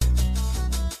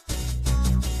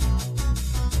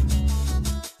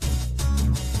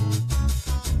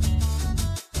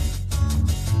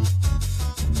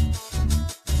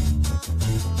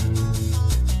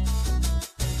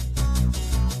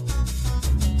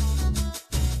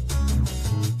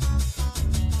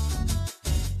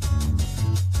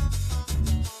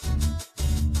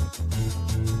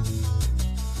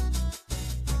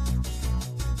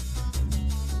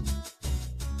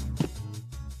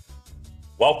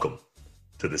Welcome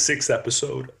to the 6th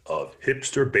episode of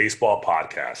Hipster Baseball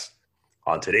Podcast.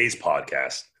 On today's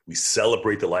podcast, we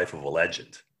celebrate the life of a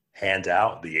legend, hand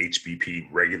out the HBP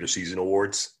regular season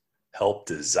awards, help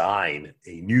design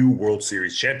a new World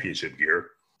Series championship gear,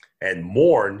 and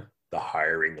mourn the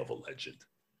hiring of a legend.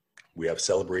 We have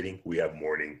celebrating, we have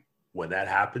mourning. When that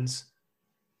happens,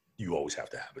 you always have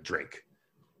to have a drink.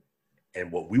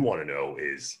 And what we want to know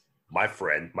is, my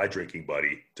friend, my drinking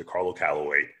buddy, DeCarlo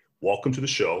Calloway, welcome to the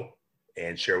show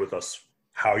and share with us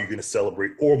how you're going to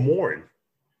celebrate or mourn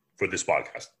for this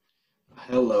podcast.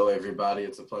 Hello, everybody.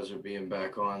 It's a pleasure being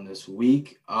back on this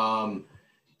week.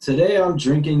 Today I'm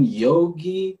drinking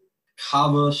Yogi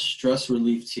Kava Stress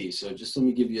Relief Tea. So just let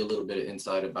me give you a little bit of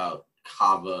insight about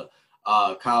kava.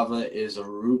 Kava is a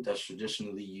root that's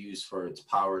traditionally used for its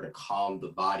power to calm the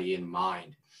body and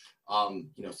mind. So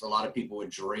a lot of people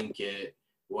would drink it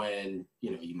when,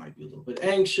 you might be a little bit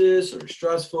anxious or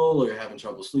stressful or you're having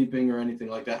trouble sleeping or anything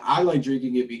like that. I like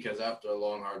drinking it because after a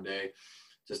long, hard day,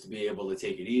 just to be able to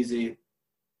take it easy,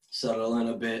 settle in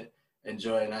a bit,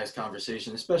 enjoy a nice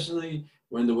conversation, especially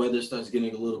when the weather starts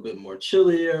getting a little bit more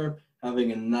chillier.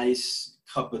 Having a nice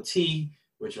cup of tea,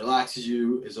 which relaxes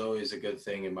you, is always a good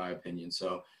thing in my opinion.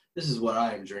 So this is what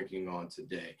I am drinking on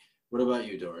today. What about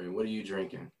you, Dorian? What are you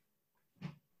drinking?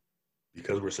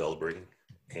 Because we're celebrating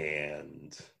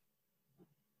and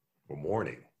we're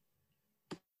mourning,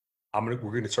 we're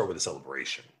going to start with a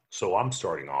celebration. So I'm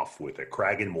starting off with a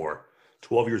Cragganmore,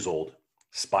 12 years old,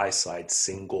 Speyside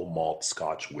single malt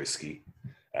Scotch whiskey.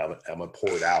 I'm going to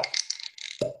pour it out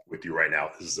with you right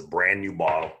now. This is a brand new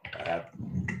bottle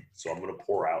so I'm going to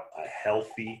pour out a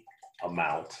healthy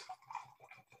amount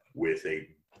with a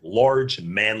large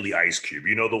manly ice cube.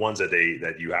 You know, the ones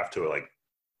that you have to like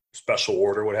special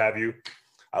order, what have you.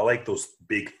 I like those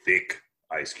big, thick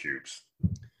ice cubes.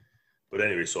 But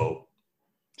anyway, so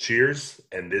cheers.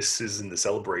 And this is in the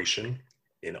celebration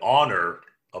in honor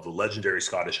of the legendary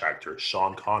Scottish actor,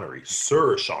 Sean Connery,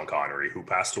 Sir Sean Connery, who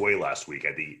passed away last week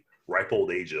at the ripe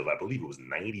old age of, I believe it was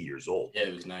 90 years old. Yeah,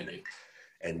 it was 90.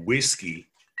 And whiskey,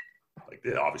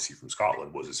 obviously from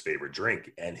Scotland, was his favorite drink.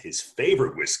 And his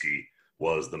favorite whiskey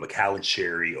was the Macallan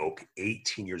Cherry Oak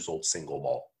 18 years old single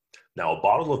malt. Now, a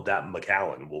bottle of that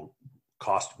Macallan will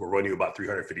run you about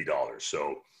 $350.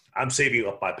 So I'm saving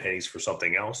up my pennies for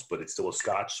something else, but it's still a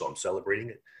Scotch, so I'm celebrating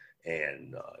it.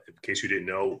 And in case you didn't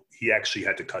know, he actually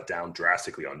had to cut down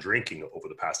drastically on drinking over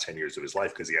the past 10 years of his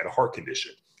life because he had a heart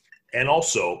condition. And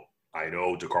also, I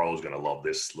know DeCarlo's going to love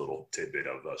this little tidbit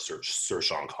of Sir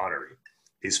Sean Connery.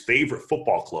 His favorite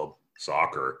football club,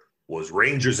 soccer, was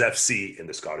Rangers FC in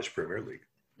the Scottish Premier League.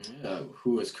 Yeah,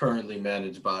 who is currently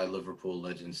managed by Liverpool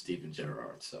legend Steven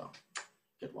Gerrard. So,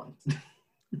 good one.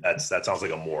 That sounds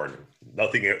like a mourn.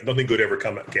 Nothing good ever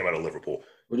came out of Liverpool.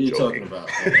 What are you talking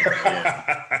about?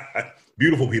 Yeah.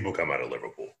 Beautiful people come out of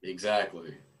Liverpool.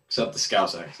 Exactly. Except the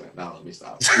Scouse accent. Now let me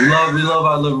stop. We love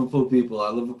our Liverpool people,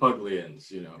 our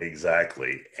Liverpudlians,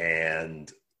 Exactly. And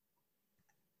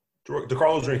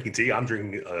DeCarlo's drinking tea. I'm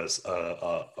drinking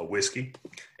a whiskey.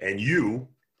 And you,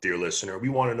 dear listener, we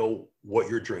want to know what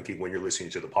you're drinking when you're listening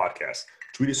to the podcast.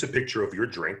 Tweet us a picture of your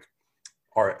drink.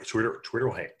 Our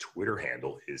Twitter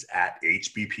handle is at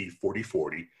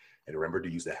HBP4040. And remember to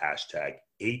use the hashtag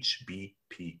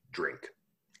HBPDrink.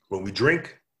 When we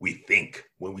drink, we think.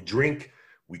 When we drink,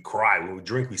 we cry. When we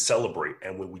drink, we celebrate.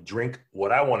 And when we drink,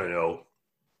 what I want to know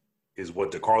is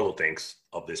what DeCarlo thinks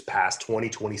of this past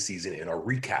 2020 season in our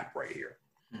recap right here.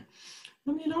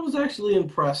 I mean, I was actually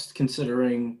impressed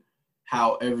considering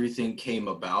how everything came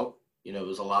about. It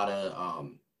was a lot of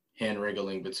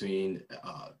hand-wriggling between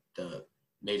the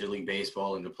Major League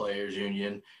Baseball and the Players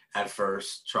Union at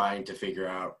first, trying to figure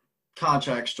out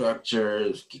contract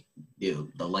structures, the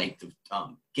length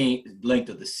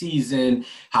of the season,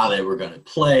 how they were going to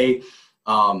play,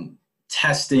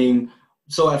 testing.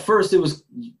 So at first it was,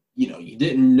 you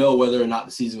didn't know whether or not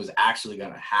the season was actually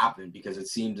going to happen because it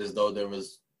seemed as though two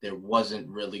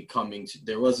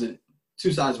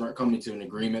sides weren't coming to an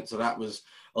agreement. So that was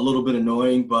a little bit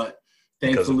annoying, but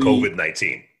thankfully, because of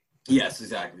COVID-19. Yes,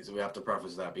 exactly. So we have to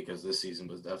preface that because this season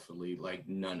was definitely like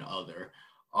none other.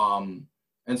 And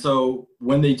so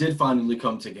when they did finally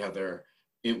come together,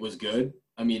 it was good.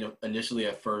 I mean, initially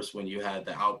at first, when you had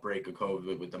the outbreak of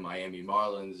COVID with the Miami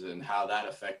Marlins and how that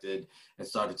affected and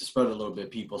started to spread a little bit,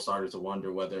 people started to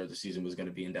wonder whether the season was going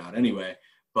to be in doubt anyway.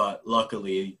 But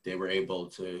luckily, they were able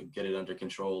to get it under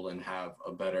control and have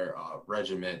a better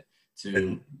regiment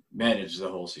to manage the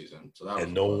whole season. So that was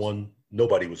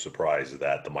nobody was surprised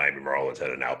that the Miami Marlins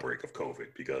had an outbreak of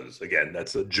COVID because, again,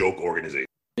 that's a joke organization.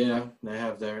 Yeah, they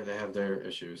have their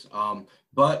issues.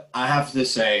 But I have to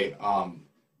say,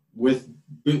 with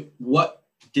what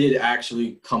did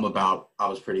actually come about, I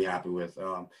was pretty happy with.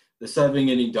 The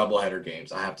 7-inning doubleheader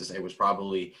games, I have to say, was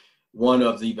probably one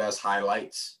of the best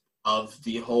highlights of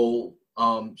the whole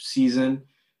season.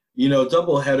 You know,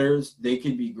 doubleheaders, they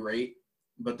could be great,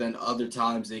 but then other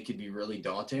times they could be really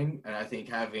daunting. And I think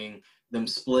having them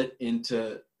split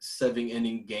into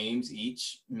 7-inning games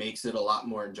each makes it a lot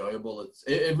more enjoyable.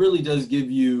 It really does give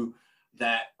you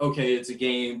that, okay, it's a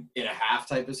game and a half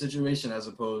type of situation as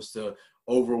opposed to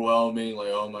overwhelming, like,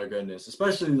 oh my goodness,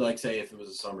 especially like, say, if it was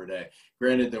a summer day.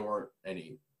 Granted, there weren't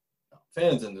any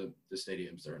fans in the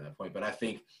stadiums during that point, but I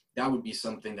think that would be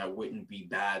something that wouldn't be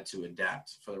bad to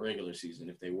adapt for the regular season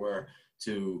if they were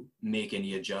to make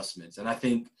any adjustments. And I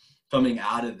think coming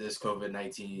out of this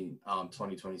COVID-19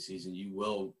 2020 season, you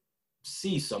will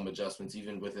see some adjustments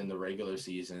even within the regular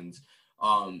seasons,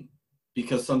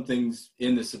 because some things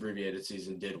in this abbreviated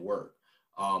season did work.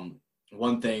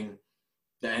 One thing,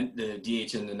 the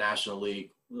DH in the National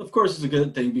League, of course, is a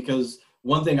good thing, because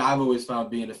one thing I've always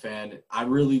found being a fan, I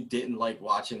really didn't like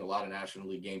watching a lot of National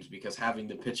League games because having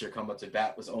the pitcher come up to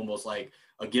bat was almost like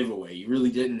a giveaway. You really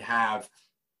didn't have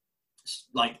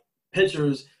like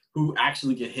pitchers who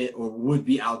actually get hit or would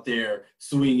be out there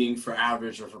swinging for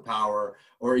average or for power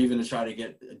or even to try to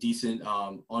get a decent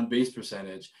on-base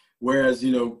percentage. Whereas,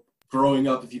 you know, growing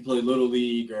up, if you play Little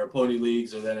League or Pony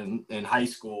Leagues or then in high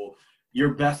school, your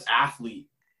best athletes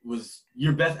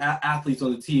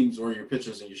on the teams or your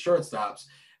pitchers and your shortstops.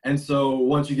 And so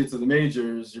once you get to the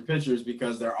majors, your pitchers,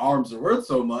 because their arms are worth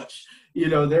so much, you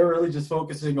know, they're really just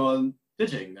focusing on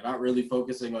pitching. They're not really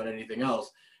focusing on anything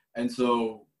else. And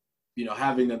so, you know,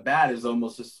 having them bat is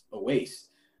almost just a waste.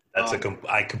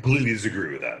 I completely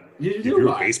disagree with that. If you're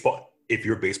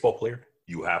a baseball player,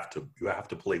 you have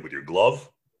to play with your glove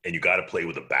and you got to play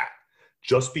with a bat.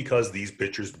 Just because these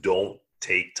pitchers don't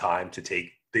take time to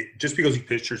just because these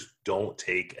pitchers don't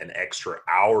take an extra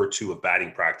hour or two of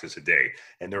batting practice a day,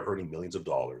 and they're earning millions of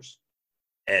dollars,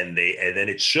 and then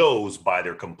it shows by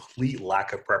their complete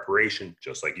lack of preparation.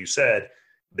 Just like you said,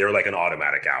 they're like an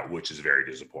automatic out, which is very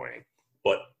disappointing.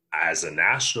 But as a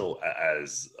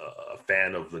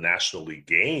fan of the National League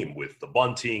game with the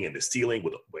bunting and the stealing,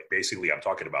 basically I'm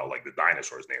talking about like the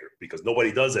dinosaurs there, because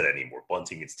nobody does it anymore,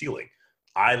 bunting and stealing.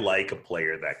 I like a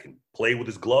player that can play with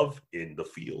his glove in the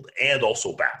field and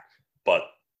also bat. But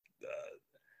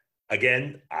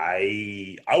again,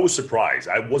 I was surprised.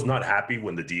 I was not happy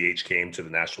when the DH came to the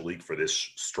National League for this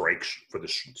for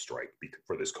this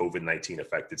COVID-19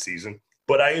 affected season.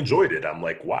 But I enjoyed it. I'm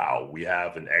like, wow, we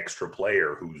have an extra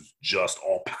player who's just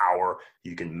all power.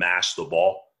 He can mash the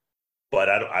ball. But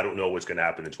I don't know what's going to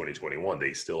happen in 2021.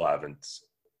 They still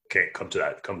can't come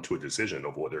to a decision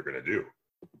of what they're going to do.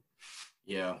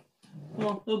 Yeah.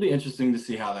 Well, it'll be interesting to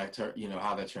see how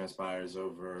that transpires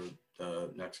over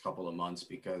the next couple of months,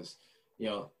 because, you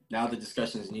know, now the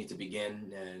discussions need to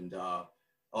begin and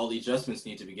all the adjustments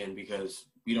need to begin, because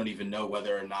we don't even know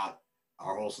whether or not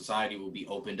our whole society will be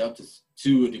opened up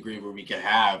to a degree where we could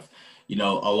have, you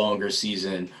know, a longer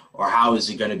season, or how is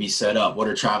it going to be set up? What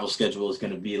our travel schedule is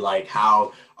going to be like?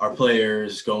 How are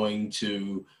players going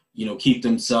to, you know, keep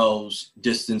themselves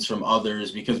distanced from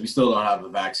others, because we still don't have a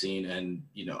vaccine. And,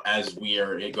 you know, as we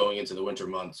are going into the winter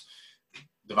months,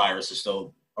 the virus is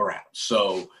still around.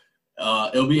 So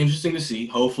it'll be interesting to see.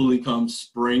 Hopefully come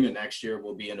spring of next year,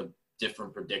 we'll be in a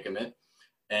different predicament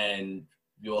and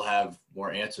you'll have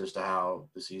more answers to how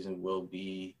the season will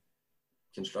be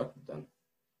constructed then.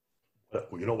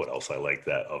 Well, you know what else I like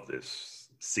that of this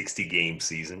 60-game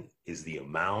season is the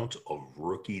amount of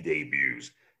rookie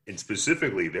debuts. And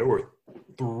specifically, there were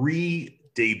 3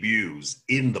 debuts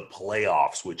in the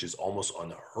playoffs, which is almost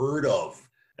unheard of.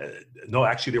 No,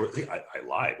 actually, I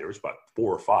lied. There was about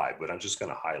 4 or 5, but I'm just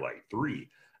going to highlight 3.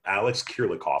 Alex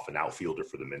Kirilloff, an outfielder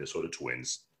for the Minnesota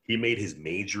Twins. He made his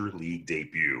major league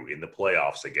debut in the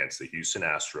playoffs against the Houston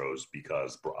Astros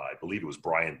because I believe it was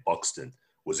Brian Buxton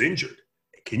was injured.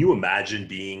 Can you imagine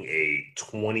being a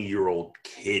 20-year-old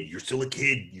kid? You're still a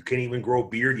kid. You can't even grow a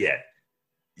beard yet.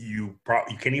 You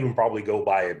can't even probably go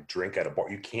buy a drink at a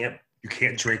bar. You can't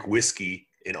drink whiskey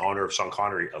in honor of Sean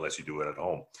Connery unless you do it at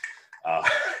home.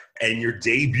 And your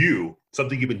debut,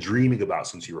 something you've been dreaming about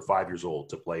since you were 5 years old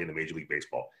to play in the Major League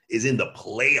Baseball, is in the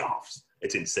playoffs.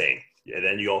 It's insane. And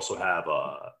then you also have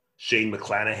Shane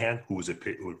McClanahan, who was a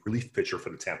relief pitcher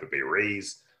for the Tampa Bay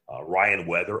Rays. Ryan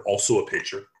Weather, also a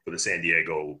pitcher for the San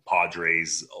Diego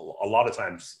Padres. A lot of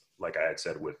times, like I had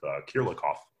said with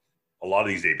Kirilloff, a lot of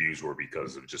these debuts were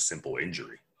because of just simple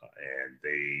injury.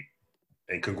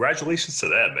 And congratulations to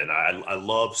them. And I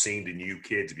love seeing the new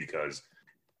kids, because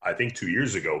I think 2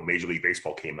 years ago, Major League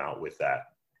Baseball came out with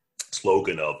that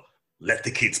slogan of "Let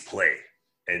the kids play."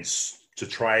 and to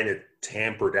try to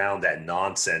tamper down that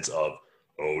nonsense of,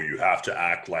 oh, you have to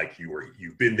act like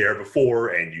you've been there before,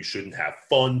 and you shouldn't have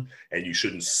fun, and you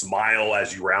shouldn't smile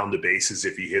as you round the bases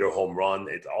if you hit a home run.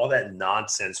 It's all that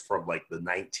nonsense from like the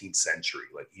 19th century.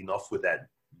 Like, enough with that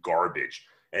garbage.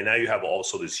 And now you have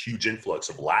also this huge influx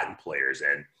of Latin players,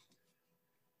 and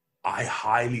I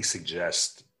highly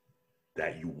suggest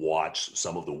that you watch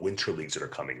some of the winter leagues that are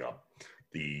coming up.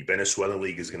 The Venezuelan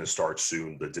League is going to start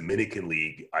soon. The Dominican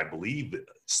League, I believe,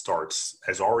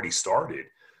 has already started.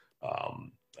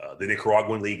 The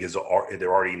Nicaraguan League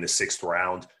they're already in the sixth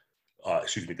round.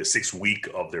 The sixth week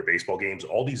of their baseball games.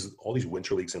 All these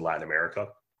winter leagues in Latin America,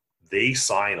 they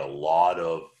sign a lot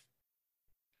of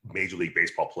Major League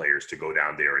Baseball players to go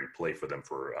down there and play for them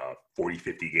for 40,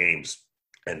 50 games,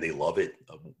 and they love it.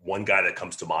 One guy that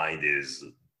comes to mind is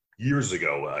years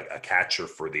ago, a catcher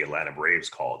for the Atlanta Braves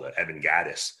called Evan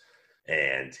Gattis.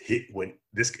 And he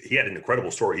had an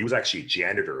incredible story. He was actually a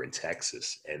janitor in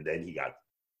Texas, and then he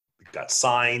got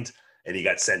signed, and he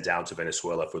got sent down to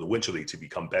Venezuela for the Winter League to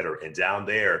become better. And down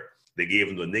there, they gave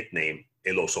him the nickname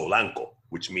El Oso Blanco,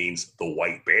 which means the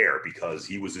white bear, because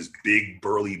he was this big,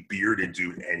 burly, bearded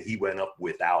dude, and he went up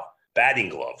without batting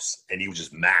gloves, and he was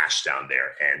just mashed down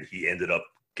there. And he ended up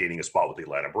gaining a spot with the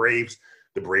Atlanta Braves.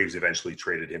 The Braves eventually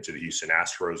traded him to the Houston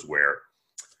Astros, where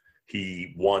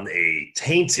he won a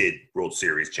tainted World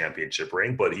Series championship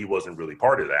ring, but he wasn't really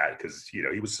part of that because,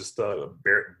 he was just a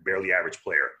barely average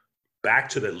player. Back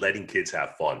to the letting kids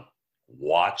have fun.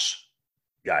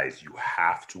 Guys, you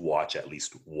have to watch at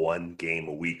least one game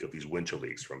a week of these winter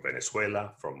leagues from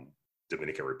Venezuela, from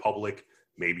Dominican Republic,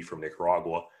 maybe from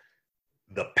Nicaragua.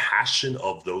 The passion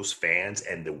of those fans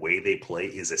and the way they play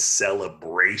is a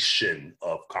celebration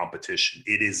of competition.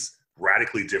 It is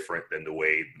radically different than the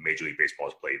way Major League Baseball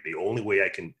is played. The only way I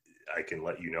can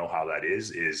let you know how that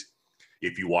is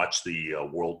if you watch the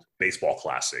World Baseball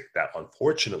Classic that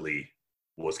unfortunately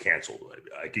was canceled.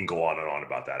 I can go on and on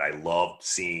about that. I loved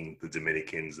seeing the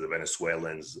Dominicans, the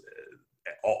Venezuelans,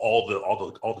 all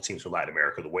the teams from Latin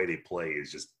America. The way they play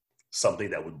is just something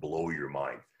that would blow your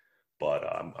mind. But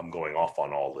I'm going off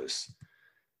on all this.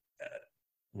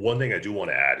 One thing I do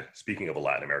want to add, speaking of a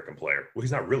Latin American player, well,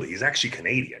 he's not really. He's actually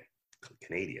Canadian.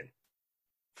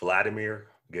 Vladimir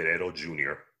Guerrero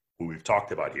Jr., who we've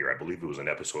talked about here. I believe it was in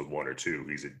episode 1 or 2.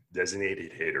 He's a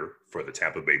designated hitter for the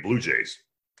Tampa Bay Blue Jays.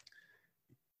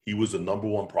 He was the number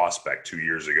 1 prospect 2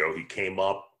 years ago. He came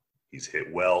up. He's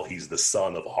hit well. He's the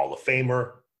son of a Hall of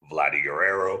Famer, Vladdy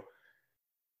Guerrero.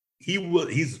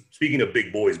 He's speaking of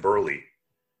big boys, burly.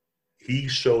 He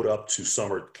showed up to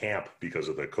summer camp because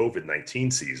of the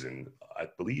COVID-19 season. I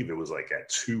believe it was like at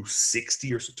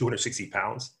 260 or 260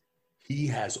 pounds. He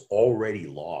has already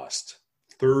lost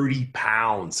 30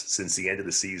 pounds since the end of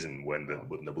the season when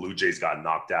the Blue Jays got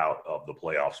knocked out of the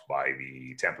playoffs by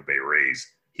the Tampa Bay Rays.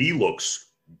 He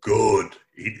looks good.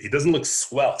 He doesn't look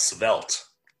svelte,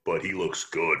 but he looks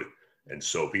good. And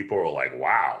so people are like,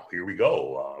 wow, here we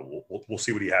go. We'll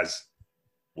see what he has.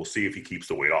 We'll see if he keeps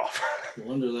the weight off. I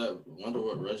wonder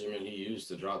what regimen he used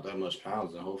to drop that much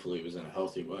pounds, and hopefully it was in a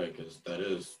healthy way, because that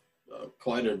is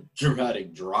quite a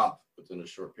dramatic drop within a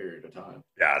short period of time.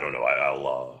 Yeah, I don't know.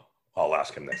 I'll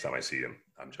ask him next time I see him.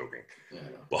 I'm joking. Yeah,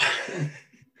 But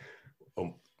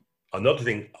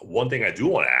one thing I do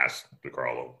want to ask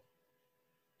DeCarlo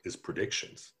is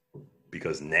predictions,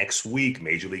 because next week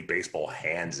Major League Baseball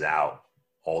hands out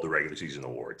all the regular season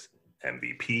awards.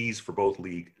 MVPs for both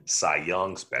league, Cy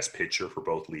Young's best pitcher for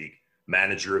both league,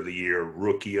 manager of the year,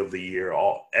 rookie of the year,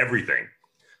 everything.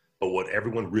 But what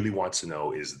everyone really wants to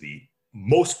know is the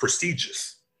most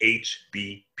prestigious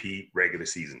HBP regular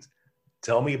seasons.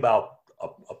 Tell me about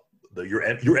your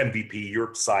MVP,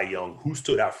 your Cy Young. Who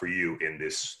stood out for you in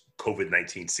this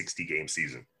COVID-19 60-game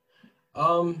season?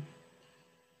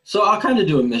 So I'll kind of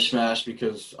do a mishmash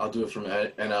because I'll do it from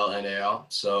NL, NAL.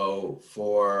 So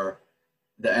for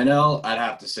the NL, I'd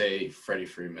have to say Freddie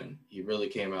Freeman. He really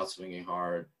came out swinging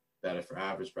hard, batted for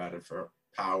average, batted for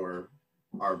power,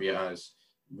 RBIs.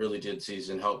 Really did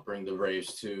season, helped bring the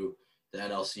Braves to the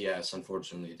NLCS.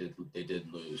 Unfortunately, they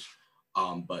did lose.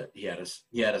 But he had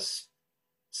a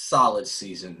solid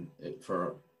season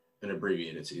for an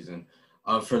abbreviated season.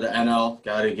 For the NL,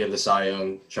 got to give the Cy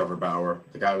Young, Trevor Bauer.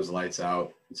 The guy was lights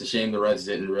out. It's a shame the Reds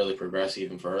didn't really progress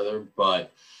even further,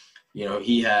 but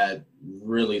he had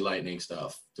really lightning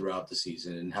stuff throughout the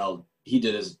season, and he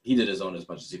did his own as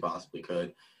much as he possibly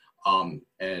could,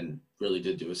 and really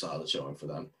did do a solid showing for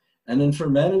them. And then for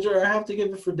manager, I have to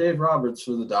give it for Dave Roberts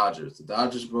for the Dodgers. The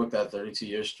Dodgers broke that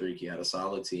 32-year streak. He had a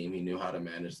solid team. He knew how to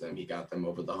manage them. He got them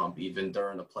over the hump, even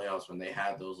during the playoffs when they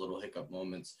had those little hiccup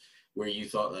moments where you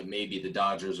thought that maybe the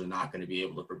Dodgers are not going to be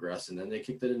able to progress, and then they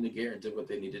kicked it into gear and did what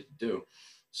they needed to do.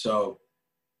 So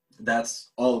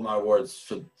that's all of my awards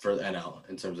for the NL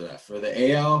in terms of that. For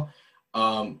the AL,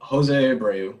 Jose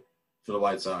Abreu for the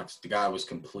White Sox, the guy was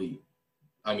complete.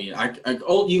 I mean, you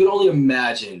can only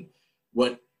imagine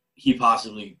what he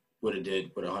possibly would have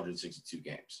did with 162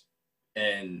 games.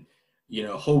 And,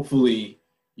 hopefully,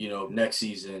 next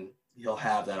season he'll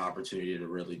have that opportunity to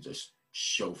really just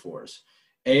show for us.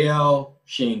 AL,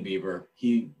 Shane Bieber,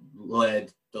 he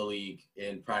led the league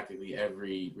in practically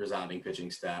every resounding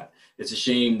pitching stat. It's a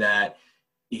shame that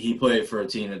he played for a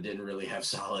team that didn't really have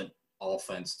solid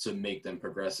offense to make them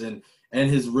progress. And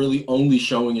his really only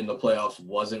showing in the playoffs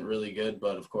wasn't really good.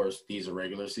 But, of course, these are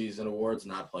regular season awards,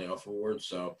 not playoff awards.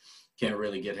 So can't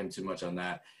really get him too much on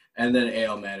that. And then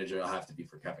AL manager, I'll have to be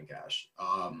for Kevin Cash.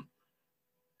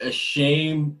 A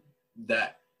shame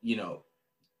that,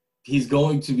 he's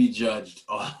going to be judged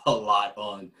a lot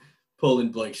on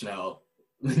pulling Blake Snell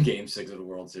in Game 6 of the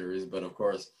World Series. But, of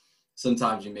course,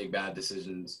 sometimes you make bad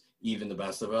decisions, even the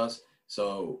best of us.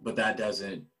 So, but that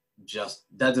doesn't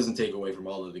take away from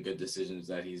all of the good decisions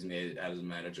that he's made as a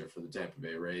manager for the Tampa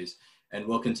Bay Rays, and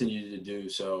will continue to do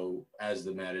so as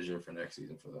the manager for next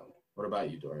season for them. What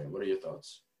about you, Dorian? What are your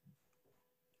thoughts?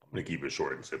 I'm going to keep it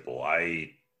short and simple.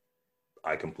 I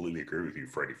completely agree with you,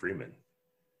 Freddie Freeman.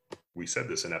 We said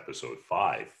this in episode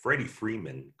 5. Freddie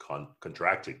Freeman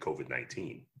contracted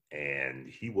COVID-19, and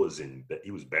he was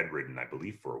bedridden, I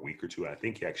believe, for a week or two. I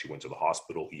think he actually went to the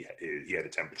hospital. He had a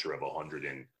temperature of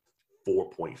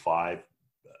 104.5.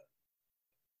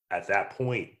 At that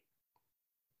point,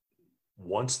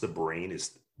 once you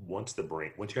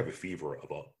have a fever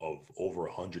of over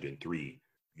 103,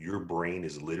 your brain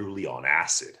is literally on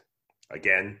acid.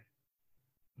 Again,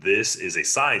 this is a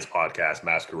science podcast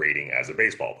masquerading as a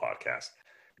baseball podcast.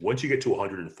 Once you get to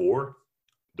 104,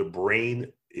 the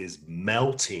brain is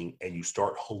melting and you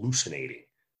start hallucinating.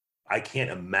 I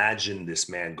can't imagine this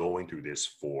man going through this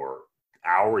for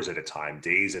hours at a time,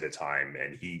 days at a time.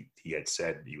 And he had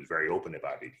said, he was very open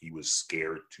about it. He was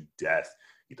scared to death.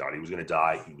 He thought he was going to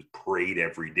die. He was prayed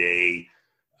every day.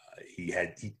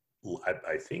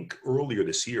 I think earlier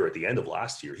this year, at the end of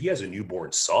last year, he has a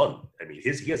newborn son. I mean,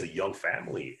 he has a young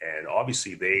family, and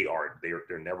obviously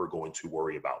they're never going to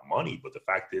worry about money. But the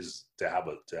fact is, to have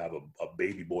a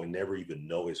baby boy, never even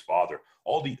know his father,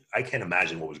 I can't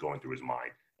imagine what was going through his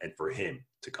mind. And for him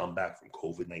to come back from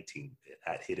COVID-19,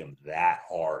 that hit him that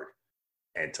hard,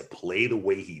 and to play the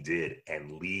way he did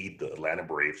and lead the Atlanta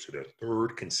Braves to their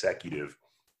 3rd consecutive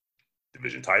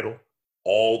division title,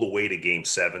 all the way to Game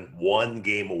 7, 1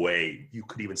 game away, you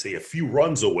could even say a few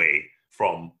runs away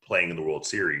from playing in the World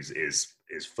Series, is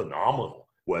phenomenal,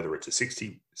 whether it's a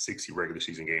 60 regular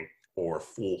season game or a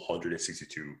full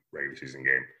 162 regular season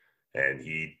game. And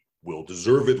he will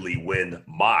deservedly win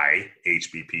my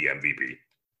HBP MVP.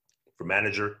 For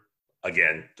manager,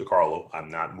 again, DeCarlo,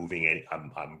 I'm not moving any.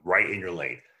 I'm right in your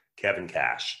lane. Kevin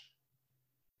Cash.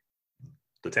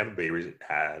 The Tampa Bay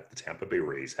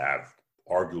Rays have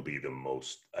arguably the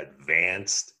most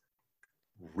advanced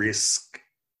risk.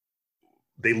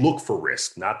 They look for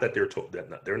risk. Not that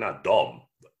they're not dumb,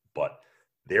 but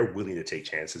they're willing to take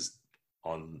chances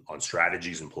on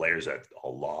strategies and players that a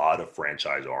lot of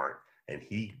franchise aren't. And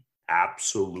he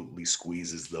absolutely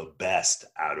squeezes the best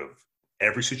out of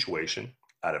every situation,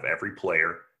 out of every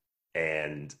player.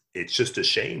 And it's just a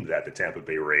shame that the Tampa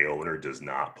Bay Ray owner does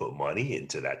not put money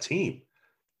into that team.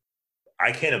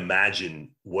 I can't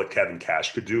imagine what Kevin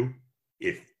Cash could do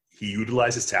if he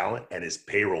utilized his talent and his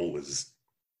payroll was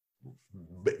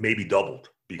maybe doubled.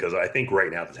 Because I think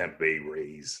right now the Tampa Bay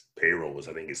Rays payroll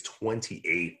is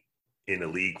 28 in a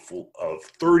league full of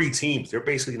 30 teams. They're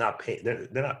basically not paying. They're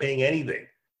not paying anything.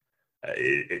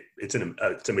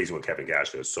 It's amazing what Kevin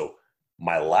Cash does. So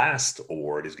my last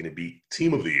award is going to be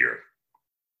Team of the Year.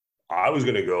 I was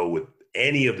going to go with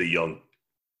any of the young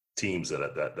teams that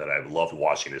I've loved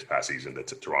watching this past season. The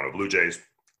Toronto Blue Jays,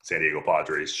 San Diego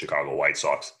Padres, Chicago White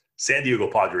Sox. San Diego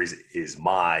Padres is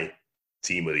my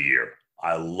Team of the Year.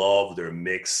 I love their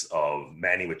mix of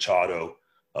Manny Machado,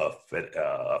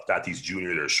 Tatis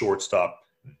Jr., their shortstop.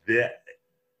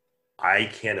 I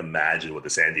can't imagine what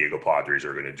the San Diego Padres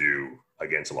are going to do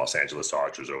against the Los Angeles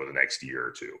Dodgers over the next year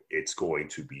or two. It's going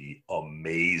to be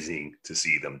amazing to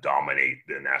see them dominate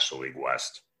the National League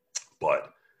West.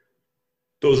 But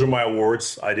those are my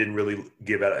awards. I didn't really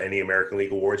give out any American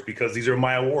League awards because these are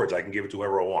my awards. I can give it to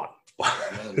whoever I want.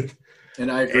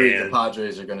 And I agree. The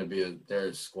Padres are going to be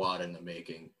their squad in the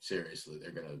making. Seriously, they're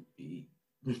going to be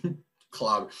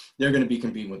they're going to be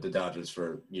competing with the Dodgers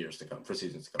for years to come, for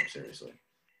seasons to come. Seriously.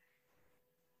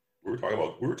 We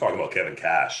were talking about Kevin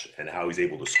Cash and how he's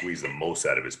able to squeeze the most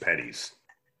out of his pennies.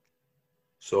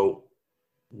 So,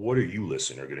 what are you,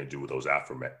 listener, going to do with those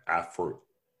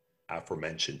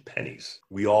aforementioned pennies?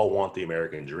 We all want the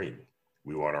American dream.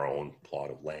 We want our own plot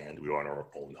of land. We want our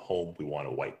own home. We want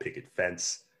a white picket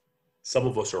fence. Some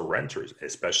of us are renters,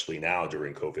 especially now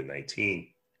during COVID-19.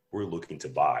 We're looking to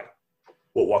buy.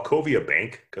 What Wachovia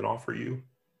Bank can offer you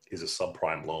is a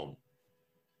subprime loan.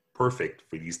 Perfect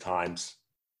for these times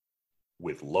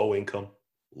with low income,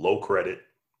 low credit,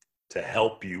 to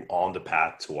help you on the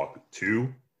path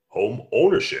to home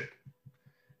ownership.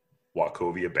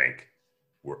 Wachovia Bank.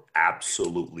 We're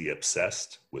absolutely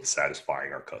obsessed with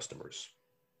satisfying our customers.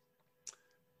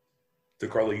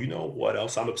 DeCarlo, you know what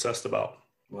else I'm obsessed about?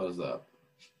 What is that?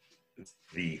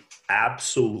 The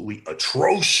absolutely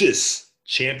atrocious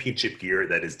championship gear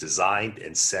that is designed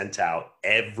and sent out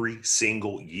every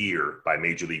single year by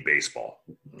Major League Baseball.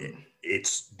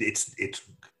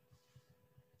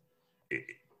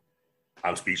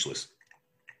 I'm speechless.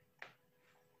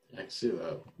 I can see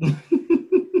that.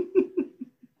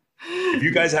 If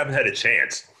you guys haven't had a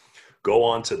chance, go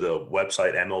on to the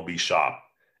website MLB Shop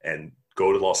and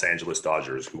go to Los Angeles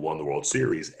Dodgers, who won the World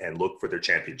Series, and look for their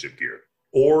championship gear.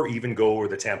 Or even go to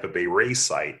the Tampa Bay Rays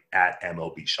site at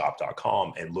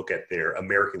MLBshop.com and look at their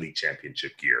American League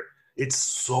championship gear. It's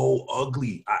so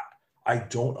ugly. I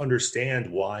don't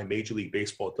understand why Major League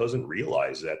Baseball doesn't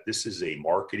realize that this is a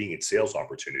marketing and sales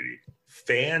opportunity.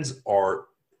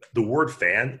 The word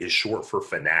fan is short for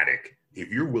fanatic. If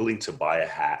you're willing to buy a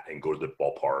hat and go to the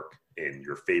ballpark in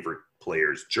your favorite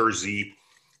player's jersey,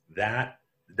 that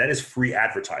is free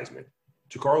advertisement.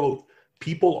 DeCarlo,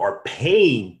 people are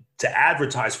paying to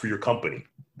advertise for your company.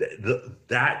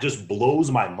 That just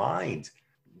blows my mind.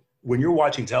 When you're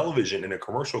watching television and a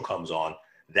commercial comes on,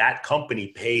 that company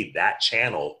paid that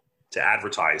channel to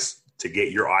advertise to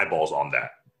get your eyeballs on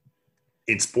that.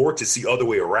 In sports, it's the other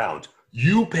way around.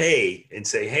 You pay and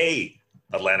say, hey,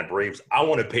 Atlanta Braves, I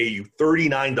want to pay you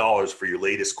 $39 for your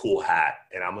latest cool hat,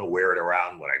 and I'm going to wear it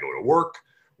around when I go to work,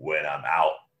 when I'm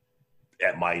out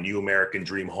at my new American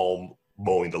dream home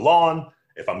mowing the lawn,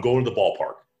 if I'm going to the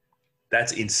ballpark.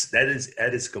 That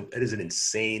is an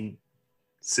insane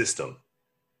system.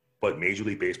 But Major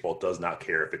League Baseball does not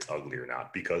care if it's ugly or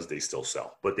not because they still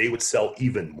sell. But they would sell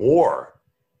even more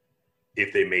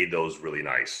if they made those really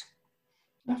nice.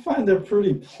 I find they're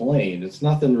pretty plain. It's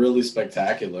nothing really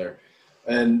spectacular.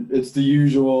 And it's the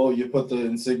usual, you put the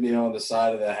insignia on the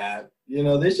side of the hat. You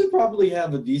know, they should probably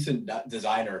have a decent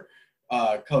designer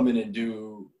come in and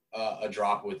do a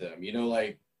drop with them. You know,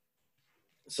 like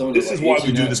this is why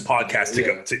we do this podcast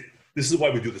together. This is why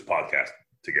we do this podcast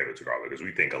together, DeCarlo, because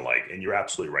we think alike. And you're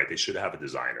absolutely right. They should have a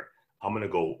designer. I'm going to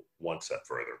go one step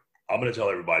further. I'm going to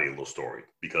tell everybody a little story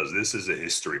because this is a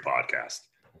history podcast,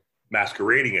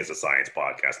 masquerading as a science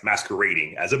podcast,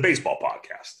 masquerading as a baseball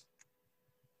podcast.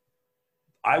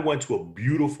 I went to a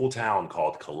beautiful town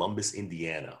called Columbus,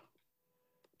 Indiana.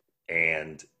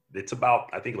 And it's about,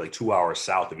 I think, like 2 hours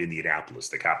south of Indianapolis,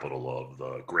 the capital of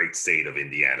the great state of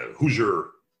Indiana, the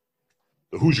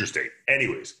Hoosier state.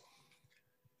 Anyways,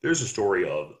 there's a story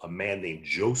of a man named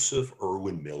Joseph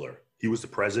Irwin Miller. He was the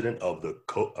president of the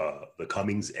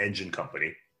Cummins Engine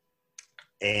Company.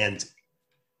 And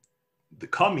the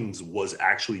Cummins was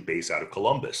actually based out of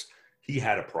Columbus. He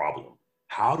had a problem.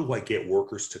 How do I get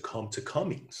workers to come to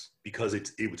Cummins? Because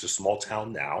it was a small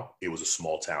town now. It was a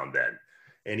small town then.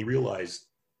 And he realized,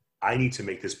 I need to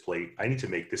make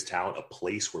this town a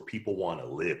place where people want to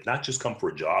live, not just come for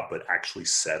a job, but actually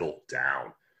settle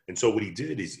down. And so what he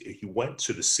did is he went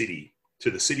to the city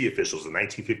officials in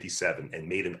 1957 and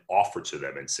made an offer to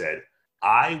them and said,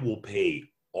 I will pay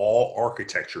all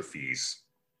architecture fees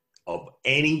of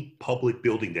any public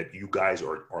building that you guys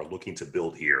are looking to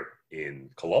build here in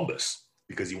Columbus,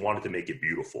 because he wanted to make it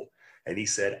beautiful. And he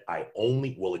said, you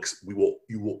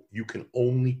can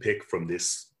only pick from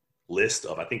this list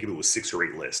of, I think it was 6 or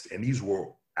 8 lists. And these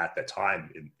were at that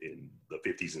time in the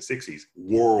 50s and 60s,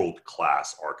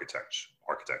 world-class architects.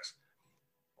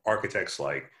 Architects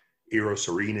like Eero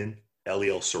Saarinen,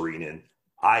 Eliel Saarinen,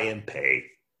 I.M. Pei,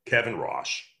 Kevin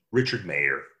Roche, Richard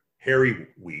Mayer, Harry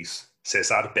Weiss,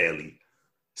 Cesar Pelli,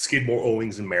 Skidmore,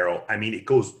 Owings, and Merrill. I mean,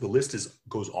 the list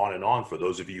goes on and on for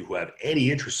those of you who have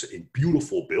any interest in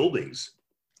beautiful buildings.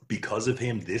 Because of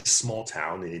him, this small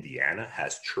town in Indiana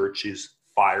has churches,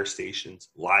 fire stations,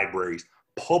 libraries,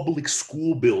 public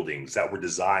school buildings that were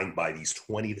designed by these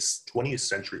 20th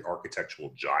century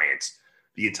architectural giants.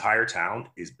 The entire town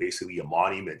is basically a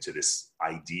monument to this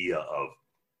idea of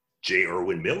J.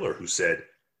 Irwin Miller, who said,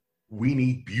 we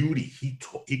need beauty.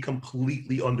 He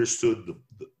completely understood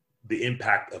the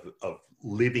impact of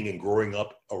living and growing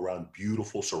up around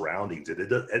beautiful surroundings.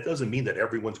 It doesn't mean that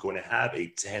everyone's going to have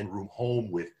a 10-room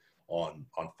home on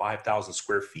 5,000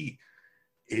 square feet.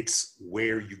 It's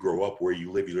where you grow up, where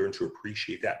you live. You learn to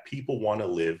appreciate that. People want to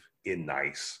live in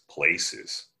nice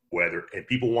places, and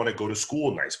people want to go to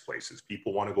school in nice places.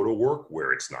 People want to go to work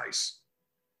where it's nice.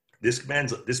 This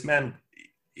man,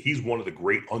 he's one of the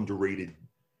great underrated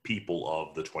people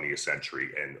of the 20th century.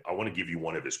 And I want to give you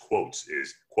one of his quotes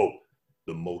is, quote,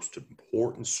 "The most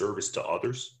important service to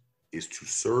others is to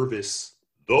service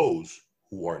those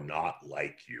who are not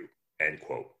like you," end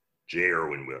quote. J.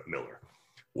 Irwin Miller.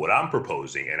 What I'm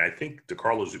proposing, and I think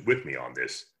DeCarlo's with me on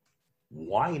this,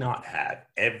 why not have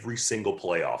every single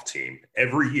playoff team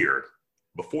every year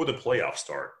before the playoffs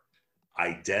start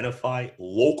identify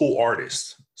local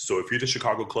artists? So if you're the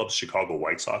Chicago Cubs, Chicago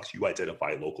White Sox, you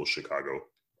identify local Chicago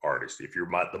artists. If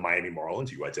you're the Miami Marlins,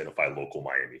 you identify local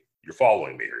Miami. You're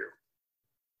following me here.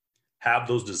 Have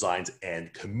those designs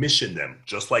and commission them,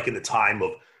 just like in the time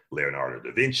of Leonardo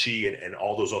da Vinci and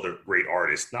all those other great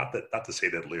artists. Not to say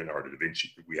that Leonardo da Vinci,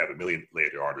 we have a million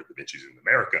Leonardo da Vinci's in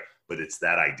America, but it's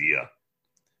that idea.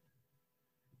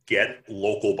 Get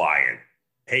local buy-in.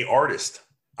 Hey, artist,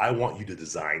 I want you to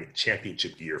design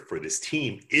championship gear for this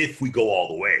team. If we go all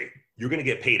the way, you're going to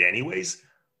get paid anyways,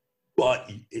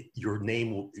 but your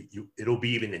name it'll be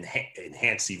even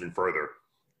enhanced even further.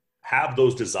 Have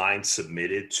those designs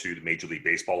submitted to the Major League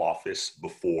Baseball office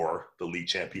before the League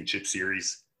Championship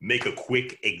Series. Make a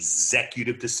quick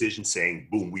executive decision saying,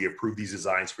 boom, we approve these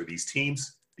designs for these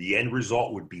teams. The end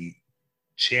result would be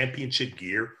championship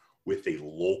gear with a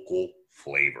local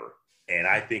flavor. And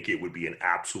I think it would be an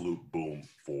absolute boom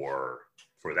for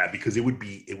that, because it would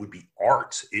be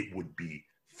art. It would be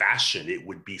fashion. It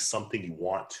would be something you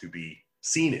want to be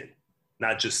seen in,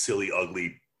 not just silly,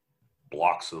 ugly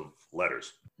blocks of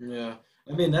letters. Yeah.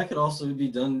 I mean, that could also be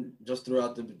done just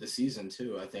throughout the season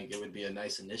too. I think it would be a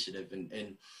nice initiative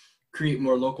and create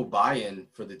more local buy-in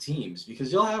for the teams,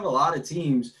 because you'll have a lot of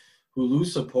teams who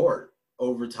lose support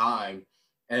over time.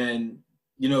 And,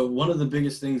 you know, one of the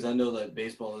biggest things I know that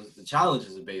the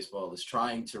challenges of baseball is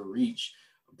trying to reach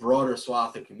a broader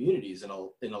swath of communities in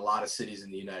a lot of cities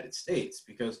in the United States,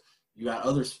 because you got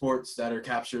other sports that are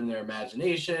capturing their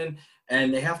imagination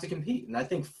and they have to compete. And I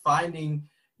think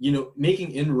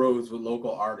making inroads with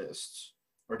local artists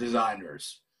or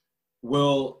designers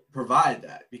will provide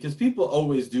that, because people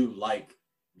always do like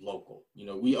local. You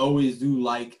know, we always do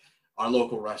like our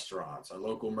local restaurants, our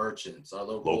local merchants, our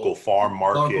local farm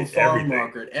market,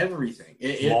 everything.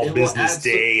 Small business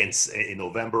day in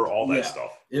November, all that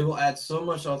stuff. It will add so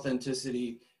much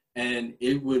authenticity, and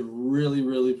it would really,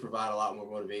 really provide a lot more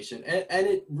motivation, and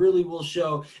it really will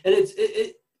show. And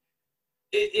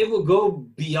it will go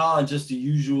beyond just the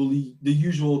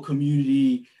usual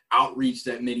community outreach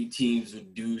that many teams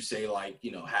would do, say, like, you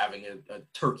know, having a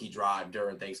turkey drive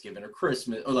during Thanksgiving or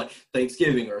Christmas, or like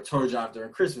Thanksgiving or a tour drive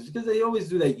during Christmas, because they always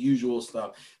do that usual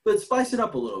stuff, but spice it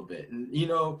up a little bit. And, you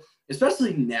know,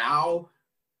 especially now,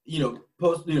 you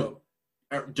know,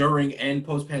 during and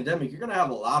post pandemic, you're going to have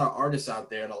a lot of artists out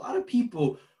there and a lot of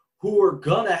people who are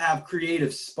going to have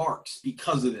creative sparks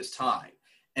because of this time,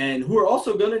 and who are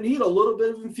also going to need a little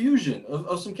bit of infusion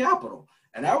of some capital.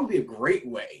 And that would be a great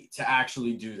way to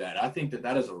actually do that. I think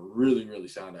that is a really, really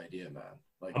sound idea, man.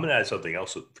 Like, I'm going to add something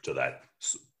else to that.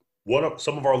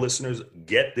 Some of our listeners,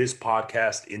 get this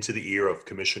podcast into the ear of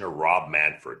Commissioner Rob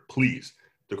Manfred. Please,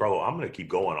 DeCarlo, I'm going to keep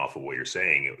going off of what you're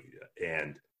saying.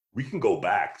 And we can go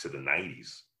back to the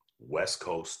 90s, West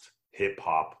Coast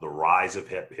hip-hop, the rise of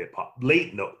hip-hop,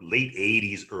 late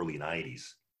 80s, early 90s.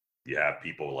 You have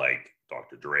people like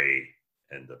Dr. Dre,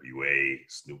 NWA,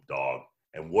 Snoop Dogg.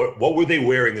 And what were they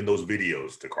wearing in those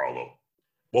videos, DeCarlo?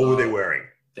 What were they wearing?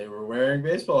 They were wearing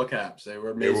baseball caps. They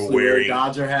were wearing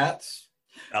Dodger hats.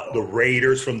 The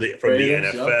Raiders from the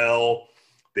NFL. Yep.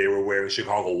 They were wearing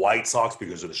Chicago White Sox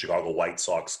because of the Chicago White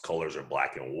Sox colors are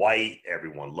black and white.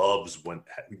 Everyone loves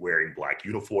wearing black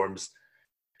uniforms.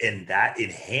 And that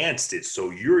enhanced it.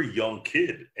 So you're a young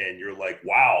kid and you're like,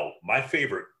 wow, my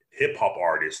favorite hip hop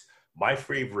artist, my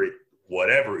favorite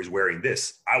whatever is wearing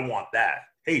this. I want that.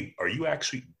 Hey,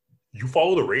 you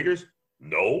follow the Raiders?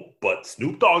 No, but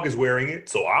Snoop Dogg is wearing it.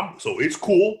 So it's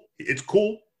cool. It's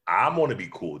cool. I'm going to be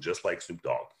cool, just like Snoop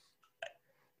Dogg.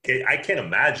 Okay, I can't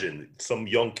imagine some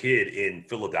young kid in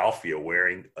Philadelphia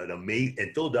wearing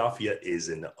and Philadelphia is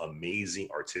an amazing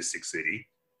artistic city,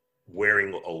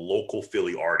 wearing a local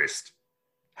Philly artist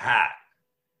hat,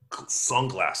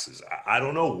 sunglasses. I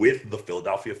don't know, with the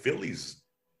Philadelphia Phillies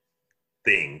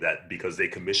thing, that because they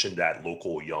commissioned that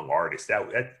local young artist.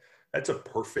 That's a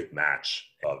perfect match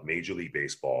of Major League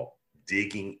Baseball,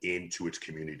 digging into its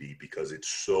community because it's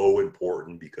so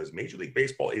important, because Major League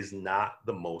Baseball is not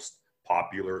the most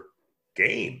popular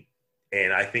game.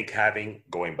 And I think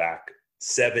going back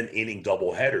 7-inning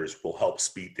doubleheaders will help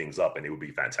speed things up, and it would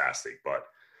be fantastic. But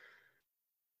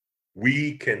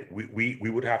we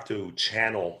would have to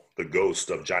channel the ghost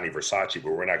of Gianni Versace,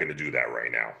 but we're not going to do that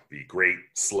right now. The great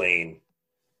slain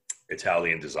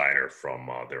Italian designer from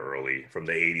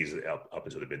the 80s up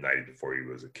into the mid 90s before he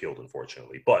was killed,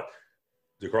 unfortunately. But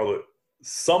DeCarlo,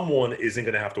 someone isn't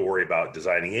going to have to worry about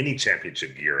designing any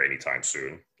championship gear anytime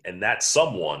soon, and that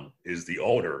someone is the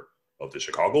owner of the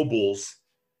Chicago Bulls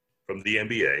from the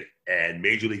NBA and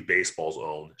Major League Baseball's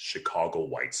own Chicago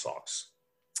White Sox.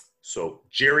 So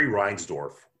Jerry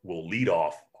Reinsdorf will lead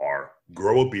off our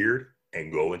grow a beard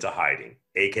and go into hiding,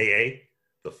 aka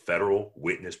the Federal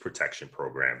Witness Protection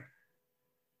Program.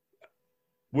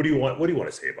 What do you want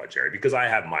to say about Jerry? Because I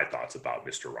have my thoughts about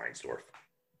Mr. Reinsdorf.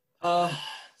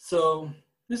 So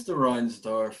Mr.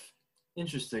 Reinsdorf,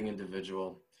 interesting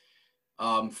individual.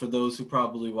 For those who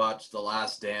probably watched The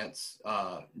Last Dance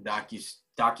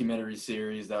documentary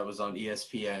series that was on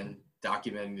ESPN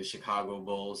documenting the Chicago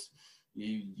Bulls,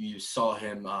 you saw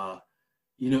him,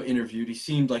 interviewed. He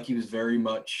seemed like he was very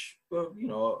much, a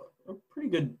pretty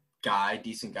good guy,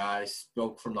 decent guy,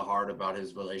 spoke from the heart about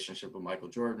his relationship with Michael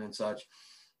Jordan and such.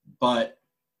 But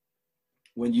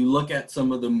when you look at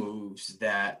some of the moves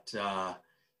that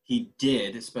he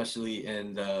did, especially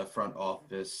in the front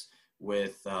office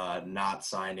with not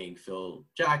signing Phil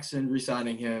Jackson,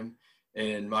 re-signing him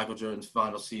in Michael Jordan's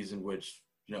final season, which,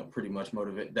 pretty much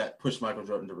pushed Michael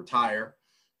Jordan to retire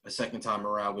a second time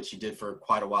around, which he did for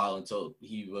quite a while until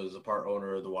he was a part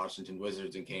owner of the Washington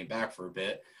Wizards and came back for a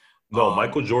bit. No,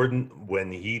 Michael Jordan,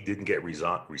 when he didn't get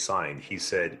re-signed, he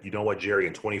said, "You know what, Jerry?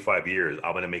 In 25 years,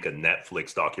 I'm going to make a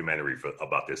Netflix documentary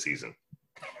about this season."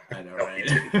 I know, right?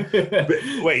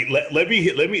 Wait, let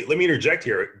me interject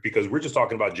here, because we're just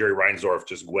talking about Jerry Reinsdorf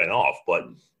just went off. But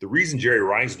the reason Jerry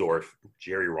Reinsdorf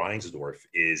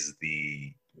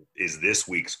is this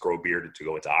week's grow beard to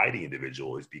go into hiding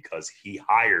individual is because he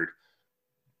hired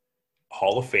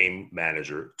Hall of Fame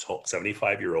manager,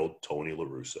 75-year-old Tony La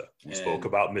Russa. We spoke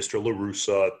about Mr. La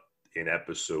Russa in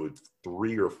episode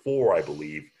 3 or 4, I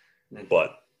believe. Mm-hmm.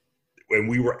 But when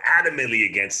we were adamantly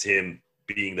against him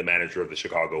being the manager of the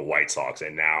Chicago White Sox,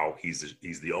 and now he's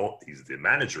the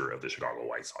manager of the Chicago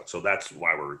White Sox. So that's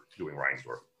why we're doing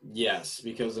Reinsdorf. Yes,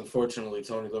 because unfortunately,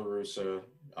 Tony La Russa,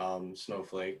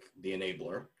 Snowflake, the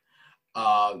enabler,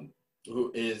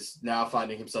 who is now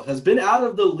finding himself, has been out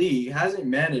of the league, hasn't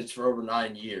managed for over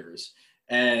 9 years,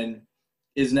 and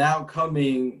is now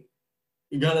going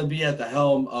to be at the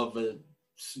helm of a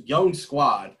young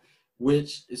squad,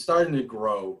 which is starting to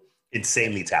grow.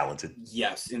 Insanely talented.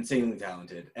 Yes, insanely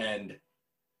talented. And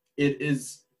it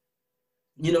is,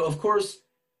 of course,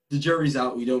 the jury's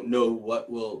out. We don't know what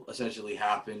will essentially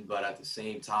happen, but at the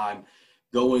same time,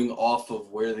 going off of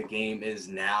where the game is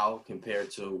now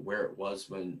compared to where it was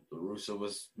when La Russa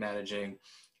was managing,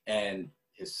 and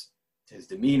his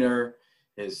demeanor,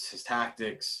 his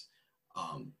tactics,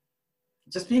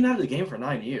 just being out of the game for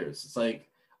 9 years. It's like,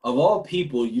 of all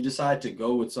people, you decide to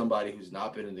go with somebody who's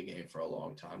not been in the game for a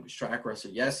long time, whose track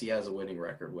record, yes, he has a winning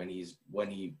record when he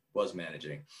was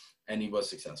managing, and he was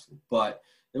successful. But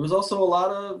there was also a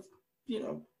lot of,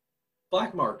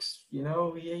 black marks. He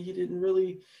didn't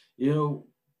really,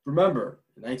 remember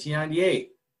in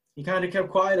 1998, he kind of kept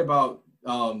quiet about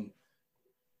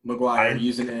McGwire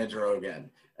using Andro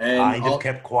again. And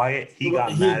kept quiet. He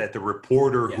got mad at the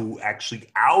reporter who actually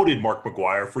outed Mark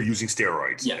McGwire for using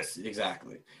steroids. Yes,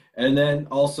 exactly. And then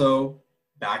also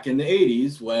back in the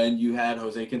 80s when you had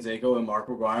Jose Canseco and Mark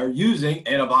McGwire using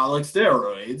anabolic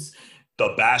steroids.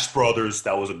 The Bash Brothers,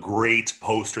 that was a great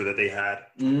poster that they had.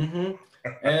 Mm-hmm.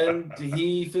 And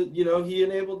he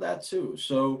enabled that too.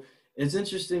 So it's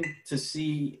interesting to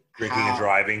see drinking and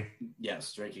driving.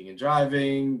 Yes, drinking and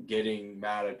driving, getting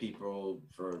mad at people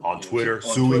on Twitter,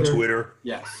 suing Twitter.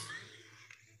 Yes.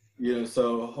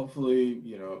 So hopefully,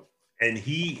 and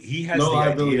he has no the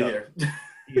liability idea.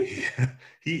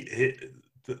 Here.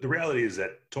 The reality is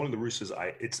that Tony La Russa's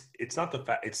it's not the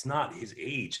fact, it's not his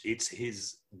age, it's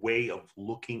his way of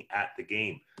looking at the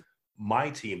game.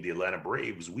 My team, the Atlanta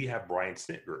Braves, we have Brian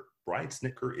Snitker. Brian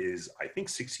Snitker is, I think,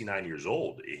 69 years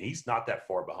old. He's not that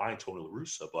far behind Tony La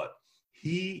Russa, but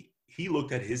he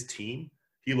looked at his team.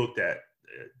 He looked at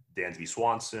Dansby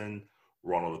Swanson,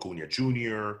 Ronald Acuna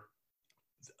Jr.,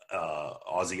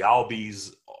 Ozzie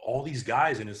Albies, all these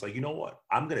guys, and it's like, you know what?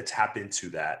 I'm going to tap into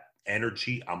that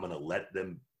energy. I'm going to let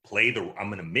them I'm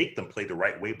going to make them play the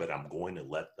right way, but I'm going to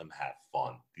let them have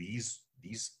fun. These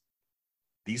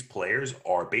these players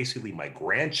are basically my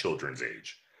grandchildren's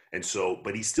age. And so,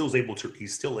 but he's still able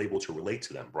to relate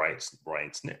to them. Brian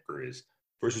Snitker is,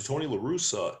 versus Tony La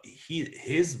Russa.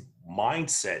 His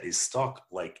mindset is stuck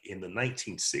like in the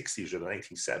 1960s or the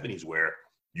 1970s, where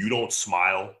you don't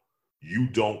smile, you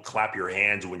don't clap your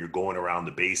hands when you're going around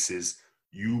the bases.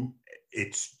 You're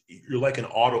like an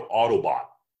Autobot.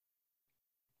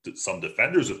 Some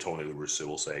defenders of Tony La Russa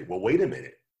will say, well, wait a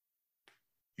minute.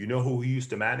 You know who he used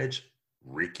to manage?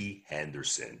 Rickey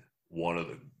Henderson, one of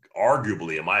the,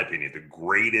 arguably, in my opinion, the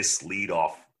greatest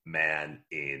leadoff man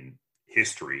in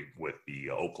history with the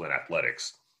Oakland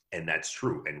Athletics. And that's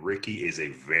true. And Rickey is a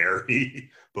very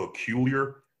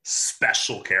peculiar,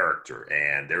 special character.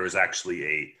 And there is actually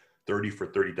a 30 for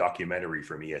 30 documentary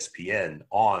from ESPN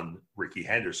on Rickey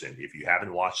Henderson. If you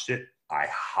haven't watched it, I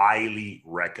highly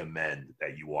recommend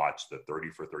that you watch the 30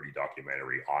 for 30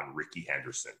 documentary on Rickey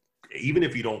Henderson. Even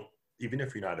if you're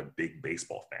not a big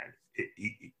baseball fan,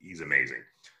 he's amazing.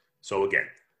 So again,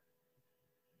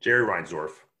 Jerry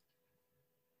Reinsdorf,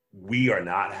 we are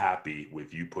not happy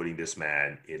with you putting this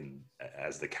man in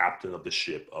as the captain of the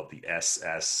ship of the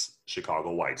SS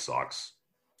Chicago White Sox.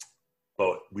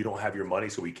 But we don't have your money,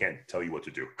 so we can't tell you what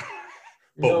to do.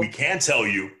 But we can tell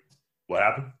you what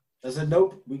happened. I said,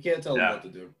 nope, we can't tell you what to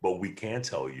do. But we can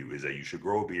tell you is that you should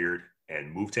grow a beard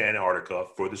and move to Antarctica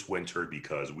for this winter,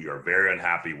 because we are very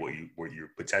unhappy what you're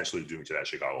potentially doing to that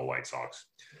Chicago White Sox.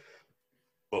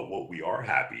 But what we are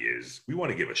happy is we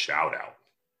want to give a shout out,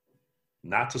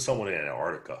 not to someone in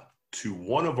Antarctica, to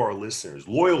one of our listeners,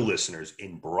 loyal listeners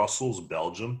in Brussels,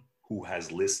 Belgium, who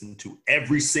has listened to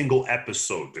every single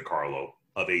episode, DeCarlo,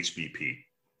 of HBP.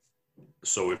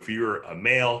 So if you're a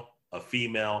male, a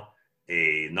female,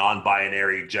 a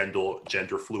non-binary,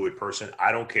 gender fluid person,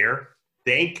 I don't care.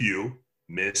 Thank you,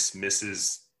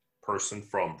 Mrs. person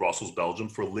from Brussels, Belgium,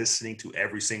 for listening to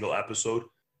every single episode.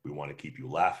 We want to keep you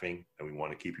laughing, and we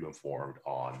want to keep you informed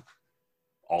on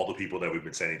all the people that we've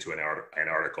been sending to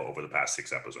Antarctica over the past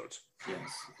 6 episodes.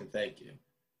 Yes, and thank you.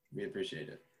 We appreciate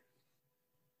it.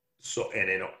 So, and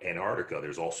in Antarctica,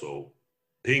 there's also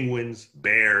penguins,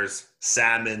 bears,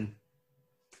 salmon,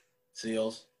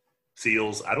 seals.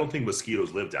 I don't think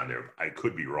mosquitoes live down there. I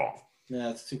could be wrong. Yeah,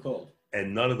 it's too cold.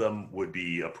 And none of them would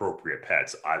be appropriate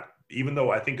pets. Even though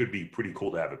I think it'd be pretty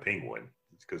cool to have a penguin,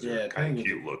 because they're kind of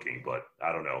cute looking, but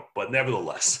I don't know. But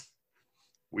nevertheless,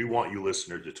 we want you,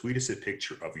 listener, to tweet us a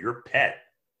picture of your pet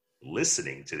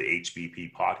listening to the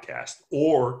HBP podcast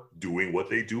or doing what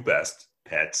they do best.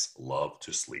 Pets love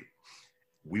to sleep.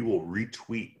 We will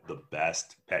retweet the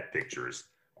best pet pictures.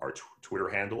 Our Twitter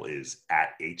handle is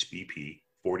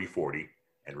 @HBP4040.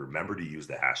 And remember to use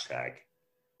the hashtag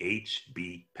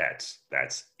HBPets.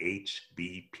 That's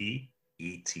HBPETS.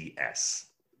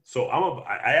 So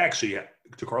I actually,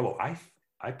 DeCarlo,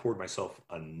 I poured myself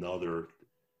another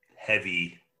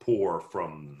heavy pour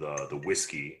from the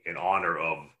whiskey in honor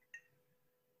of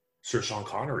Sir Sean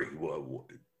Connery.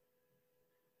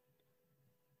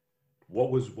 What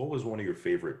was one of your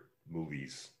favorite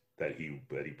movies that he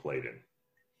played in?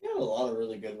 He had a lot of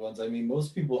really good ones. I mean,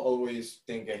 most people always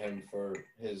think of him for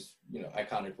his,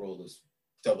 iconic role as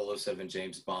 007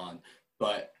 James Bond.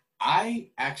 But I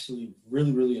actually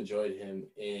really, really enjoyed him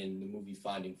in the movie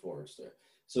Finding Forrester.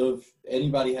 So if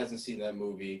anybody hasn't seen that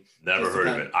movie, never heard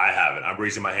of it. I haven't. I'm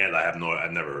raising my hand. I've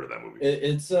never heard of that movie.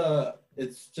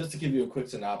 It's just to give you a quick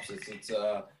synopsis.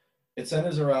 It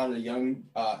centers around a young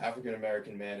African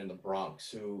American man in the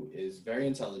Bronx who is very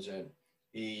intelligent.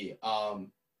 He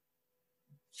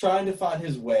trying to find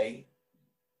his way,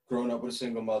 growing up with a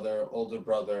single mother, older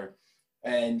brother,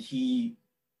 and he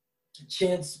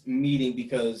chance meeting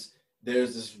because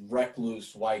there's this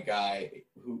recluse white guy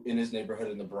who in his neighborhood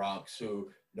in the Bronx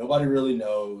who nobody really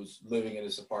knows, living in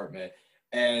this apartment.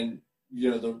 And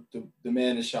the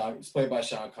man is played by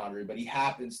Sean Connery, but he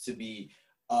happens to be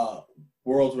a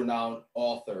world-renowned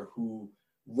author who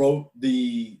wrote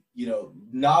the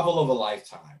novel of a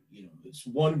lifetime. It's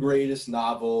one greatest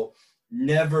novel,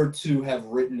 never to have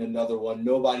written another one.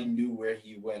 Nobody knew where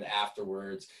he went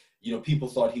afterwards. People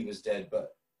thought he was dead,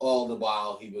 but all the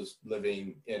while he was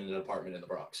living in an apartment in the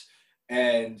Bronx.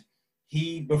 And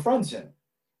he befriends him.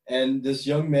 And this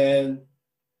young man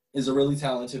is a really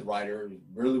talented writer,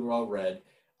 really well read,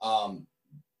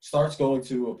 starts going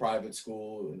to a private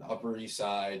school in Upper East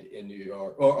Side in New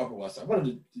York, or Upper West Side, one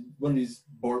of these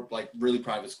really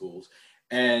private schools.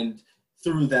 And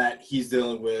through that, he's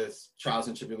dealing with trials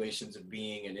and tribulations of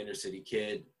being an inner city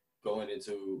kid, going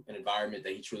into an environment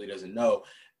that he truly doesn't know.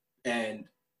 And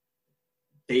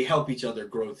they help each other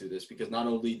grow through this, because not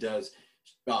only does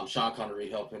Sean Connery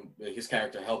help him, his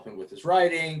character help him with his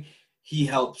writing, he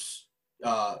helps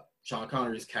Sean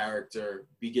Connery's character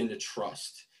begin to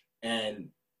trust and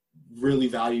really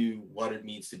value what it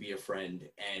means to be a friend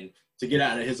and to get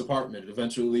out of his apartment.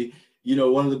 Eventually,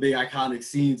 one of the big iconic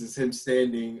scenes is him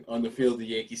standing on the field of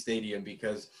Yankee Stadium,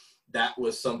 because that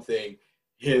was something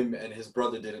him and his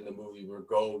brother did in the movie, were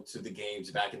go to the games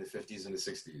back in the 50s and the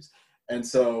 60s. And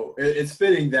so it's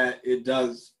fitting that it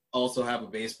does also have a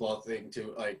baseball thing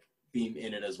to like theme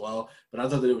in it as well. But I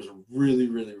thought that it was a really,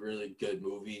 really, really good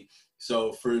movie.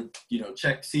 So for,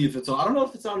 see if it's on, I don't know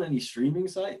if it's on any streaming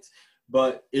sites,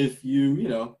 but if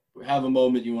you have a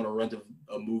moment, you want to rent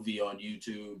a movie on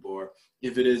YouTube, or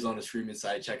if it is on a streaming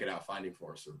site, check it out. Finding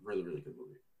Forrest, a really, really good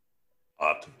movie.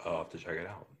 I'll have to check it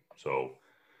out. So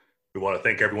we want to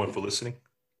thank everyone for listening.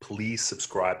 Please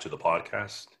subscribe to the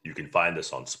podcast. You can find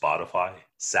us on Spotify,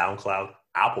 SoundCloud,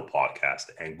 Apple Podcast,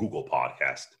 and Google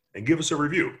Podcast. And give us a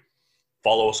review.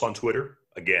 Follow us on Twitter.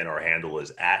 Again, our handle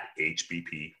is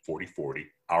 @HBP4040.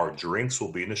 Our drinks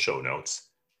will be in the show notes.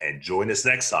 And join us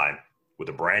next time with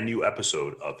a brand new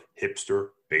episode of Hipster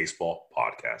Baseball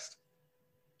Podcast.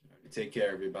 Take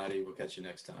care, everybody. We'll catch you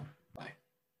next time. Bye.